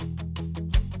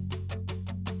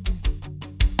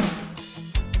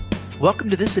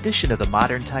Welcome to this edition of the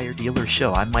Modern Tire Dealer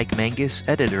Show. I'm Mike Mangus,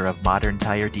 editor of Modern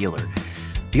Tire Dealer.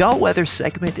 The all-weather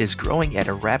segment is growing at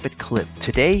a rapid clip.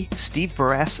 Today, Steve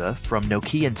Bourassa from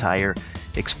Nokian Tyre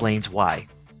explains why.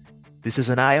 This is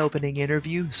an eye-opening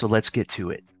interview, so let's get to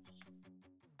it.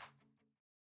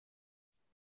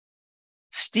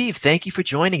 Steve, thank you for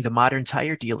joining the Modern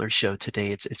Tire Dealer Show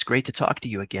today. It's great to talk to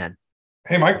you again.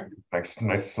 Hey, Mike. Thanks.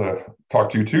 Nice to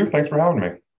talk to you too. Thanks for having me.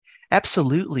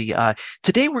 Absolutely.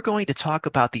 Today we're going to talk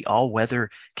about the all-weather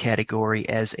category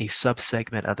as a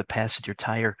subsegment of the passenger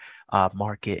tire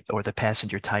market, or the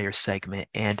passenger tire segment.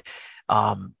 And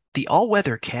the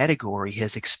all-weather category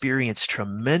has experienced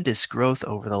tremendous growth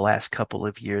over the last couple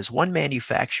of years. One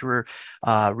manufacturer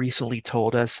recently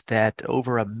told us that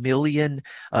over 1 million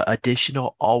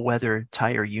additional all-weather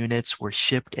tire units were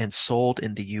shipped and sold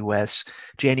in the U.S.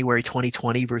 January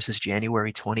 2020 versus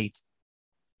January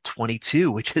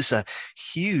 2022, which is a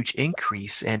huge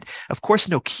increase. And of course,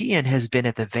 Nokian has been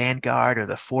at the vanguard or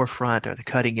the forefront or the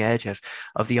cutting edge of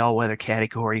the all-weather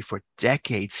category for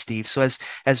decades, Steve. So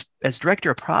as director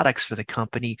of products for the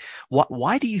company,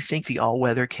 why do you think the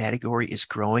all-weather category is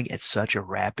growing at such a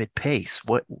rapid pace?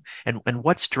 And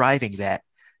what's driving that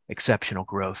exceptional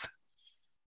growth?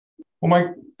 Well,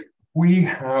 Mike, we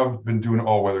have been doing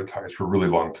all-weather tires for a really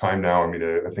long time now. I mean,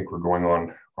 I think we're going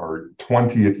on our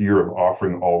 20th year of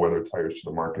offering all-weather tires to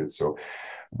the market. So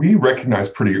we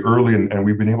recognized pretty early, and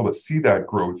we've been able to see that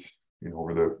growth,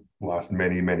 over the last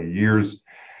many, many years.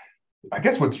 I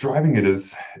guess what's driving it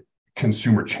is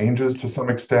consumer changes to some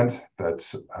extent, that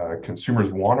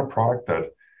consumers want a product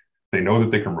that they know that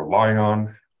they can rely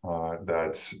on,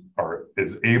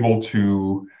 is able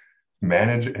to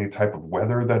manage any type of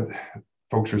weather that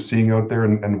folks are seeing out there,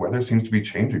 and weather seems to be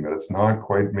changing, that it's not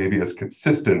quite maybe as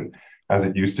consistent as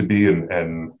it used to be.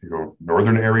 And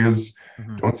northern areas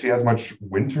don't see as much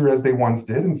winter as they once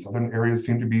did, and southern areas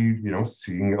seem to be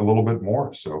seeing a little bit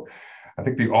more. So I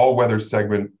think the all-weather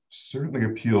segment certainly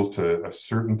appeals to a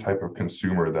certain type of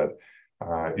consumer that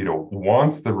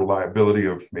wants the reliability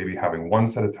of maybe having one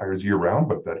set of tires year round,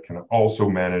 but that can also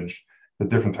manage the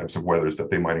different types of weathers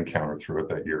that they might encounter throughout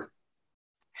that year.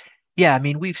 Yeah, I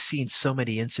mean, we've seen so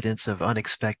many incidents of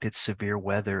unexpected severe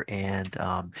weather, and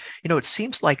it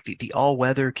seems like the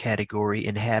all-weather category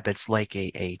inhabits like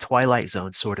a twilight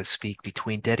zone, so to speak,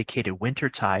 between dedicated winter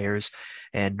tires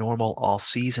and normal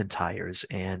all-season tires,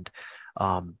 and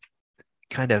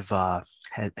kind of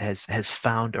has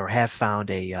found, or have found,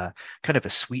 a kind of a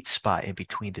sweet spot in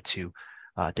between the two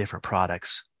different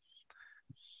products.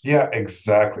 Yeah,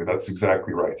 exactly. That's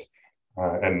exactly right.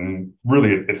 And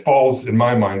really, it falls, in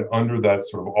my mind, under that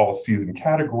sort of all-season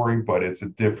category, but it's a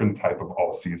different type of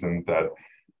all-season that,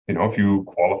 if you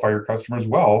qualify your customers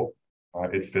well,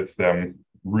 it fits them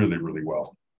really, really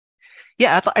well.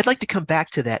 Yeah, I'd like to come back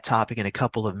to that topic in a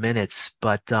couple of minutes,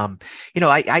 but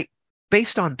I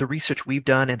based on the research we've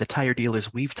done and the tire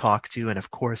dealers we've talked to, and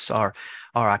of course our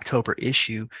October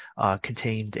issue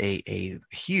contained a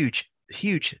huge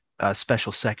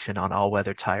special section on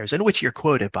all-weather tires, in which you're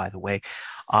quoted, by the way.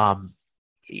 Um,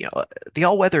 the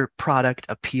all-weather product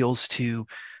appeals to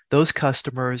those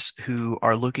customers who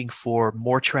are looking for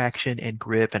more traction and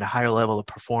grip and a higher level of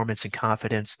performance and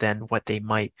confidence than what they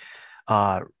might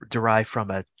derive from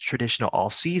a traditional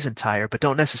all-season tire, but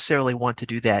don't necessarily want to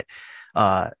do that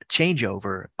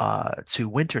changeover to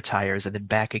winter tires and then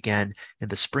back again in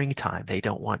the springtime. They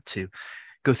don't want to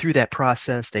go through that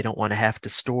process. They don't want to have to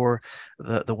store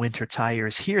the winter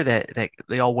tires here. That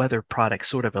the all-weather product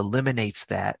sort of eliminates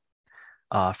that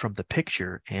from the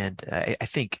picture. And I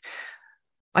think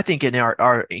in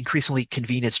our increasingly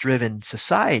convenience-driven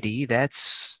society,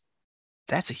 that's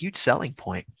a huge selling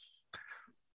point.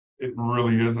 It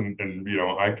really is, and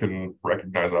I can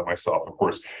recognize that myself. Of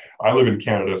course, I live in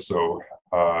Canada, so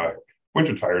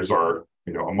winter tires are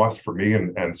a must for me,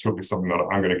 and certainly something that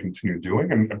I'm going to continue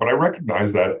doing. But I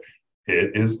recognize that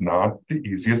it is not the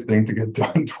easiest thing to get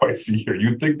done twice a year.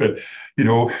 You'd think that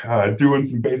doing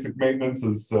some basic maintenance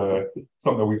is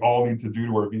something that we all need to do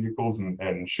to our vehicles,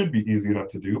 and should be easy enough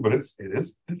to do, but it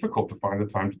is difficult to find the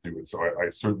time to do it. So I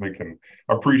certainly can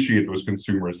appreciate those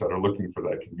consumers that are looking for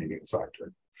that convenience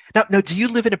factor. Now, do you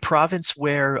live in a province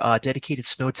where dedicated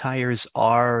snow tires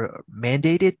are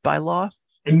mandated by law?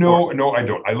 Or No, I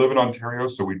don't. I live in Ontario,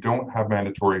 so we don't have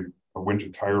mandatory winter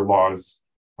tire laws.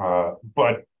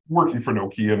 But working for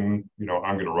Nokian,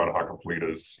 I'm going to run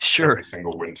Hakkapeliitas sure. every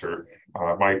single winter.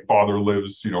 My father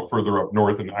lives, further up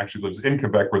north, and actually lives in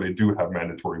Quebec, where they do have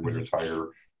mandatory winter tire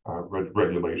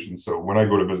regulations. So when I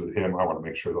go to visit him, I want to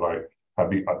make sure that I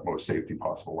have the utmost safety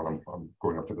possible when I'm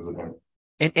going up to visit him.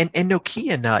 And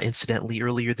Nokian, incidentally,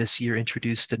 earlier this year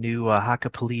introduced a new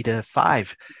Hakkapeliitta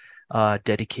 5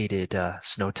 dedicated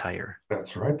snow tire.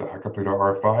 That's right. The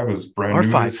Hakkapeliitta R5 is brand new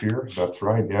this R5. year. That's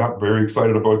right. Yeah, very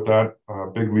excited about that.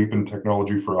 Big leap in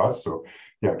technology for us. So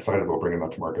yeah, excited about bringing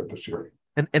that to market this year.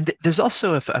 And there's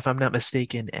also, if I'm not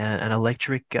mistaken, an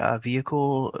electric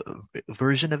vehicle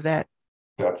version of that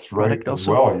That's right product as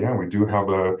also. well. Yeah, we do have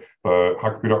a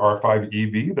Hakkapeliitta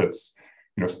R5 EV that's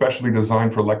specially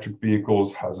designed for electric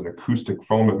vehicles. Has an acoustic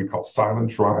foam that we call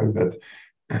Silent Drive that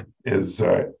is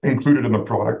included in the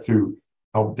product to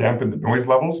help dampen the noise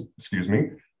levels. Excuse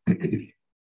me.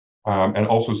 And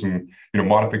also some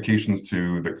modifications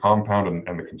to the compound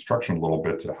and the construction a little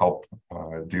bit to help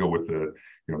deal with the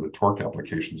torque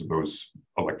applications of those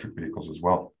electric vehicles as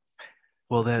well.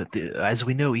 Well, as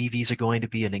we know, EVs are going to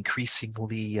be an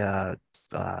increasingly uh,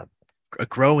 a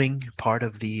growing part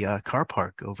of the car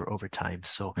park over time.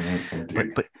 So,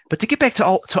 Indeed. but to get back to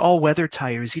all weather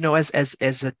tires, as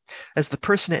the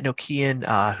person at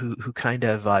Nokian who kind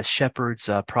of shepherds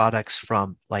products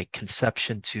from like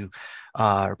conception to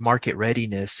market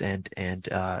readiness and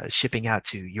shipping out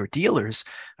to your dealers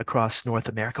across North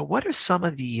America, what are some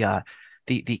of the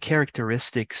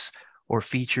characteristics or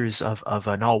features of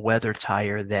an all-weather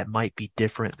tire that might be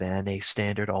different than a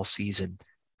standard all-season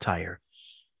tire?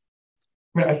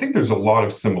 I mean, I think there's a lot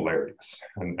of similarities,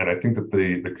 and I think that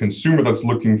the consumer that's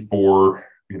looking for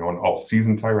an all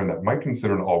season tire and that might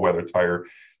consider an all weather tire,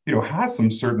 has some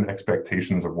certain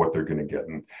expectations of what they're going to get,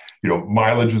 and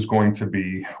mileage is going to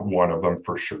be one of them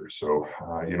for sure. So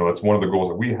that's one of the goals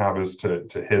that we have is to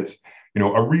hit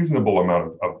a reasonable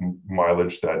amount of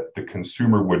mileage that the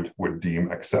consumer would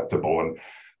deem acceptable, and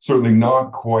certainly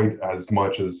not quite as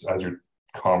much as your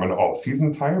common all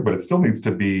season tire, but it still needs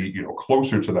to be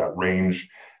closer to that range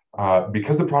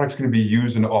because the product's going to be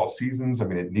used in all seasons. I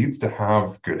mean, it needs to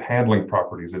have good handling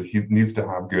properties. It needs to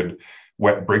have good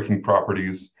wet braking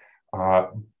properties,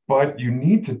 but you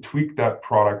need to tweak that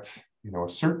product a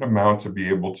certain amount to be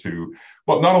able to,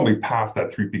 well, not only pass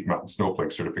that Three Peak Mountain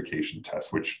Snowflake certification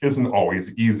test, which isn't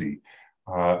always easy,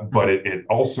 but Mhm. it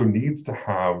also needs to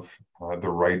have the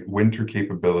right winter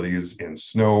capabilities in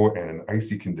snow and in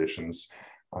icy conditions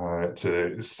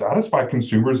to satisfy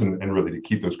consumers and really to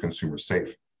keep those consumers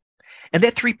safe. And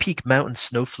that Three Peak Mountain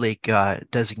Snowflake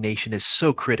designation is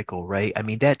so critical, right? I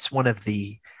mean, that's one of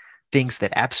the things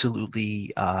that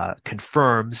absolutely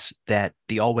confirms that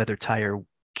the all-weather tire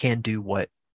can do what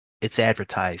it's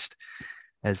advertised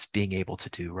as being able to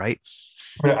do, right?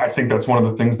 I mean, I think that's one of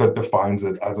the things that defines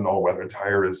it as an all-weather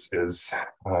tire is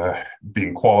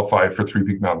being qualified for Three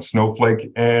Peak Mountain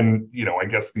Snowflake, and I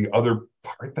guess the other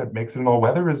part that makes it an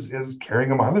all-weather is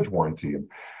carrying a mileage warranty and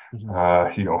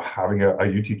Mhm. having a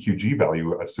UTQG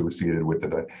value associated with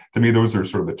it. To me, those are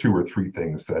sort of the two or three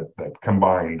things that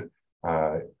combined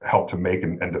help to make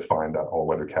and define that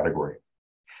all-weather category.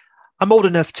 I'm old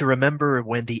enough to remember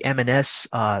when the M&S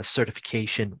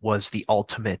certification was the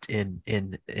ultimate in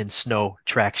snow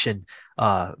traction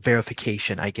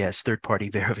verification, I guess, third party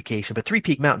verification. But Three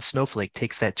Peak Mountain Snowflake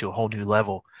takes that to a whole new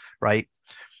level, right?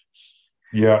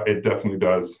 Yeah, it definitely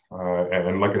does.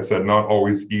 And like I said, not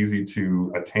always easy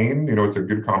to attain. It's a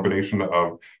good combination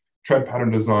of tread pattern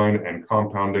design and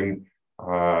compounding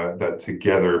that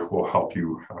together will help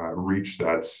you reach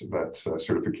that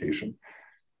certification.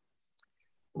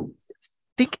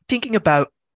 Thinking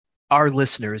about our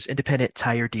listeners, independent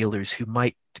tire dealers who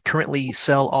might currently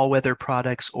sell all-weather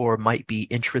products or might be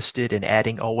interested in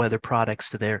adding all-weather products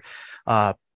to their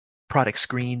uh, product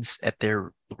screens at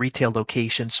their retail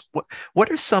locations.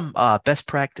 What are some best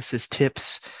practices,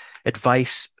 tips,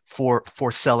 advice for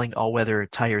selling all-weather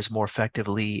tires more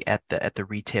effectively at the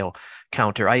retail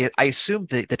counter? I assume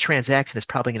the transaction is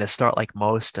probably going to start like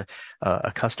most.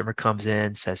 A customer comes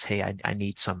in, says, "Hey, I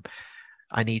need some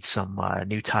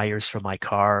new tires for my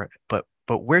car," but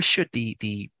where should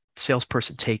the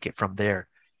salesperson take it from there?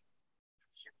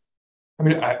 I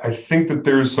mean, I think that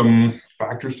there's some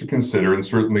factors to consider, and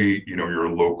certainly, your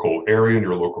local area and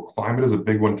your local climate is a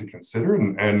big one to consider.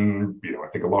 And I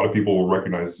think a lot of people will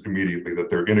recognize immediately that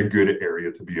they're in a good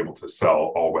area to be able to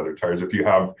sell all-weather tires. If you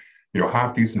have,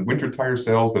 half decent winter tire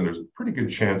sales, then there's a pretty good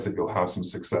chance that you'll have some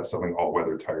success selling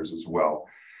all-weather tires as well.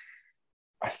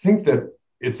 I think that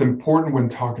it's important when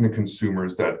talking to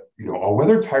consumers that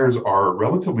all-weather tires are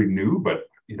relatively new, but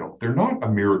they're not a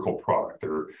miracle product.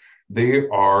 They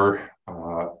are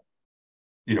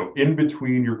in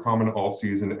between your common all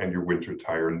season and your winter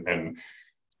tire. And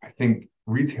I think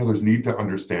retailers need to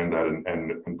understand that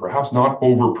and perhaps not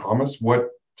overpromise what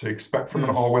to expect from an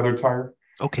Hmm. all-weather tire.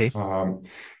 Okay.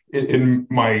 In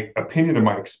my opinion and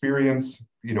my experience,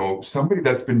 somebody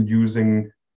that's been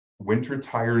using winter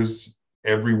tires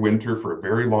every winter for a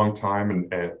very long time,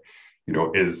 and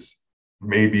is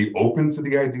maybe open to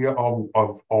the idea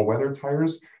of all-weather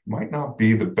tires, might not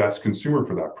be the best consumer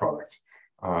for that product.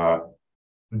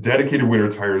 Dedicated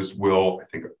winter tires will, I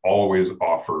think, always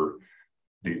offer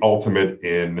the ultimate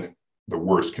in the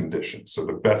worst conditions. So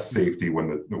the best safety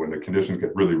when the conditions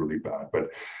get really, really bad. But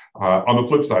on the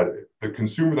flip side, the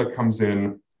consumer that comes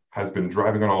in has been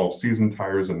driving on all season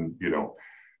tires and,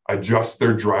 adjust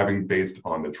their driving based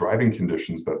on the driving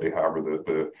conditions that they have,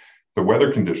 or the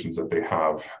weather conditions that they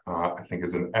have, I think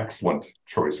is an excellent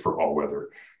choice for all weather.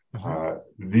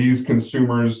 Mm-hmm. These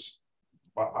consumers,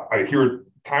 I hear it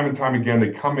time and time again,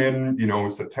 they come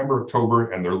in, September,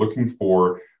 October, and they're looking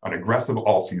for an aggressive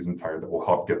all-season tire that will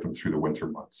help get them through the winter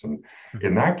months. And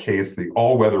in that case, the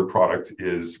all-weather product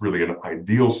is really an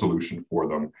ideal solution for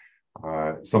them,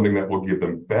 something that will give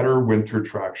them better winter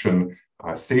traction,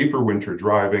 safer winter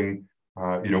driving,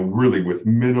 really with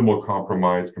minimal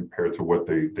compromise compared to what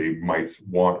they might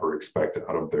want or expect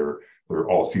out of their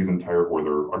all-season tire or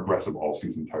their aggressive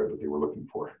all-season tire that they were looking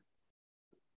for.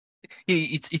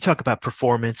 You talk about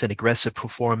performance and aggressive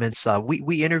performance.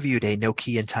 We interviewed a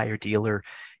Nokian tire dealer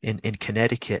in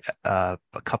Connecticut a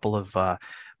couple of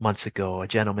months ago, a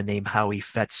gentleman named Howie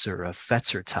Fetzer of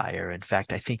Fetzer Tire. In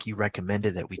fact, I think you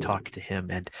recommended that we talk to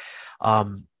him, and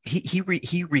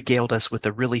he regaled us with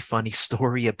a really funny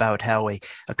story about how a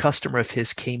customer of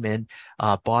his came in,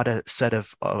 bought a set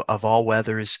of all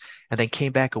weathers, and then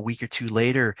came back a week or two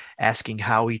later asking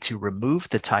Howie to remove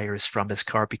the tires from his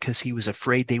car because he was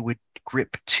afraid they would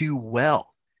grip too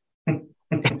well.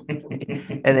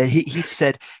 And then he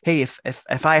said, "Hey, if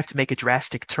I have to make a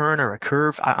drastic turn or a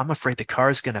curve, I'm afraid the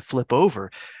car is going to flip over."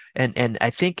 And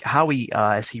I think Howie,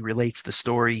 as he relates the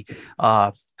story,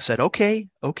 said, "Okay,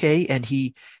 okay," and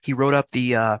he wrote up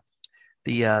the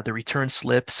return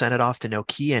slip, sent it off to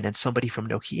Nokian, and somebody from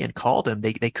Nokian called him.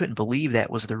 They couldn't believe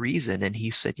that was the reason, and he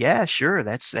said, "Yeah, sure,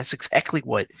 that's exactly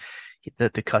what."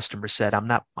 The customer said, I'm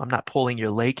not pulling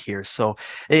your leg here." So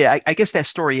yeah, I guess that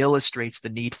story illustrates the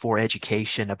need for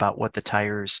education about what the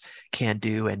tires can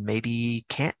do and maybe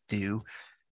can't do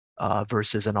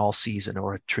versus an all season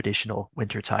or a traditional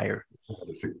winter tire.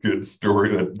 It's a good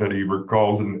story that he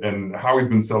recalls, and how he's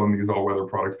been selling these all-weather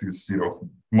products, these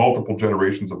multiple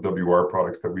generations of WR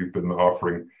products that we've been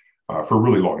offering for a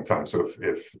really long time. So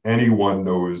if anyone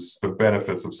knows the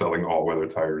benefits of selling all-weather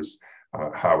tires,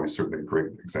 Howie's certainly a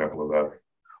great example of that.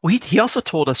 Well, he also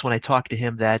told us when I talked to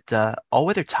him that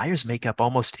all-weather tires make up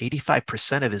almost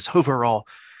 85% of his overall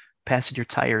passenger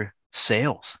tire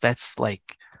sales. That's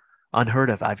like unheard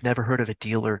of. I've never heard of a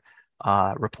dealer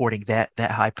reporting that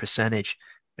high percentage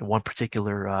in one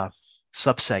particular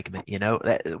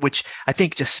subsegment, which I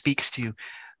think just speaks to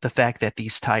the fact that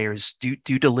these tires do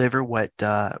deliver what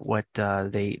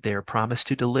they're promised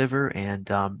to deliver, and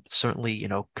certainly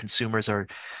consumers are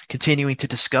continuing to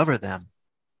discover them.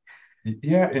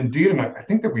 Yeah, indeed. And I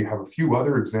think that we have a few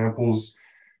other examples,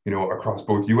 across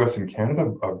both US and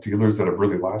Canada of dealers that have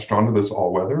really latched onto this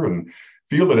all weather and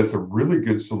feel that it's a really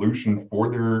good solution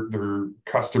for their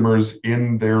customers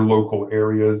in their local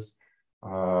areas.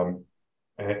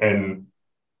 And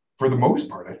for the most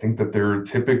part, I think that they're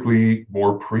typically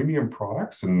more premium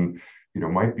products and,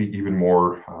 might be even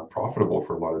more profitable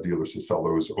for a lot of dealers to sell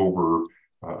those over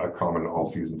a common all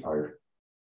season tire.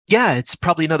 Yeah, it's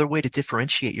probably another way to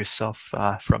differentiate yourself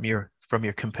from your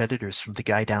competitors, from the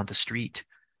guy down the street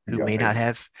who Yeah, may not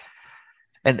have.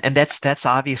 And that's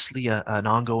obviously an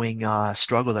ongoing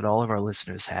struggle that all of our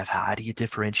listeners have. How do you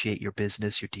differentiate your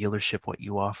business, your dealership, what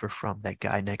you offer from that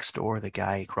guy next door, the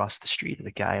guy across the street, or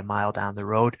the guy a mile down the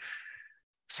road?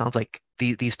 Sounds like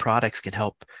these products can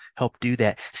help do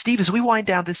that. Steve, as we wind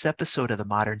down this episode of the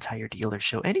Modern Tire Dealer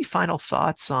Show, any final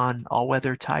thoughts on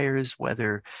all-weather tires,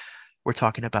 whether we're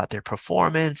talking about their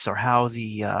performance or how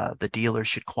the dealer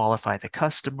should qualify the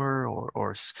customer,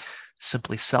 or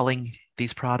simply selling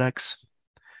these products?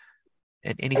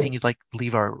 And anything you'd like to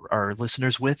leave our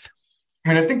listeners with?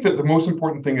 I think that the most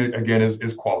important thing again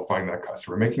is qualifying that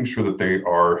customer, making sure that they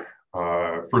are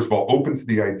first of all open to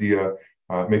the idea,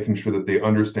 making sure that they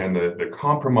understand the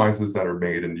compromises that are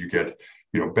made, and you get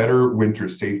better winter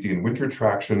safety and winter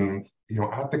traction,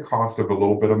 at the cost of a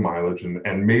little bit of mileage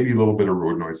and maybe a little bit of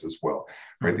road noise as well.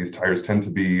 Right, these tires tend to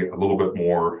be a little bit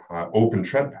more open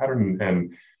tread pattern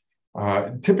and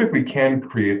typically can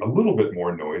create a little bit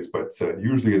more noise, but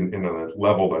usually in a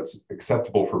level that's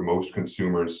acceptable for most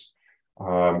consumers.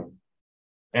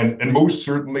 And most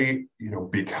certainly,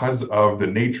 because of the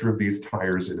nature of these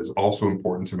tires, it is also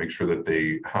important to make sure that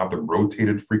they have them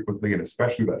rotated frequently, and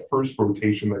especially that first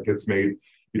rotation that gets made,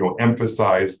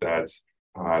 emphasize that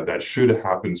that should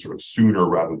happen sort of sooner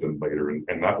rather than later,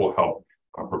 and that will help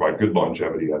provide good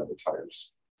longevity out of the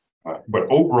tires. But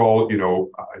overall,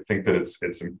 I think that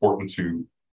it's important to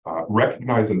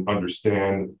recognize and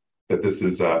understand that this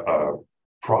is a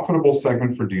profitable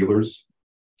segment for dealers,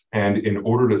 and in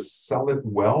order to sell it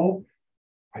well,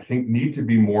 I think need to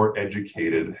be more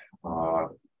educated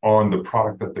on the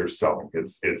product that they're selling.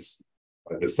 It's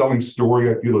the selling story,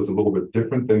 I feel, is a little bit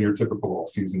different than your typical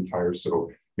all-season tire. So,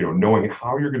 knowing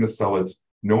how you're going to sell it,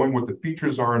 knowing what the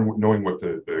features are, and knowing what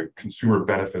the consumer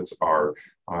benefits are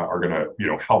going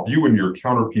to, help you and your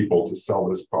counter people to sell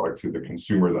this product to the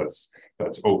consumer that's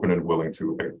open and willing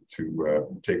to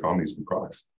take on these new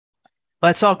products. Well,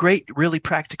 that's all great, really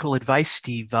practical advice,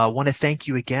 Steve. I want to thank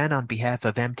you again on behalf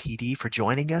of MTD for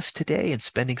joining us today and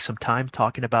spending some time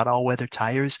talking about all-weather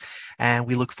tires. And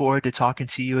we look forward to talking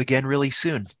to you again really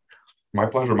soon. My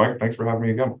pleasure, Mike. Thanks for having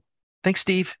me again. Thanks,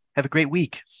 Steve. Have a great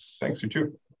week. Thanks, you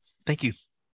too. Thank you.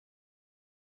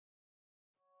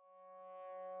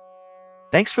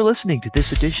 Thanks for listening to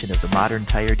this edition of the Modern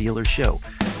Tire Dealer Show.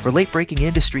 For late-breaking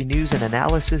industry news and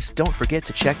analysis, don't forget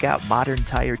to check out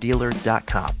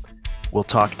moderntiredealer.com. We'll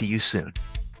talk to you soon.